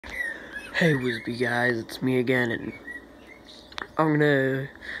Hey Wisby guys, it's me again, and I'm gonna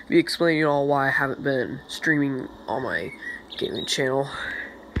be explaining all why I haven't been streaming on my gaming channel.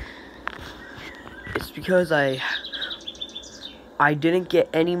 It's because I didn't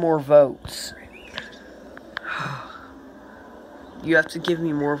get any more votes. You have to give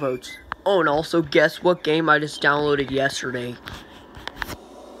me more votes. Oh, and also guess what game I just downloaded yesterday?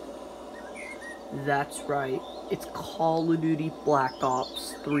 That's right, it's Call of Duty Black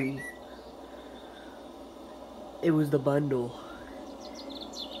Ops 3. It was the bundle.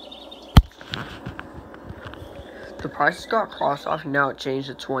 The prices got crossed off and now it changed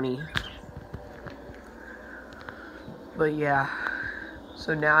to 20. But yeah,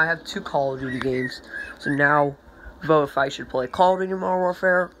 so now I have two Call of Duty games. So now vote if I should play Call of Duty Modern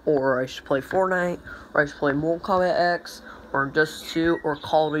Warfare, or I should play Fortnite, or I should play Mortal Kombat X, or Injustice 2, or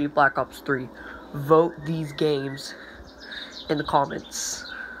Call of Duty Black Ops 3. Vote these games in the comments.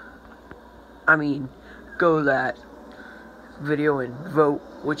 Go to that video and vote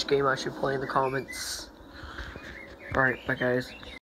which game I should play in the comments. Alright, bye guys.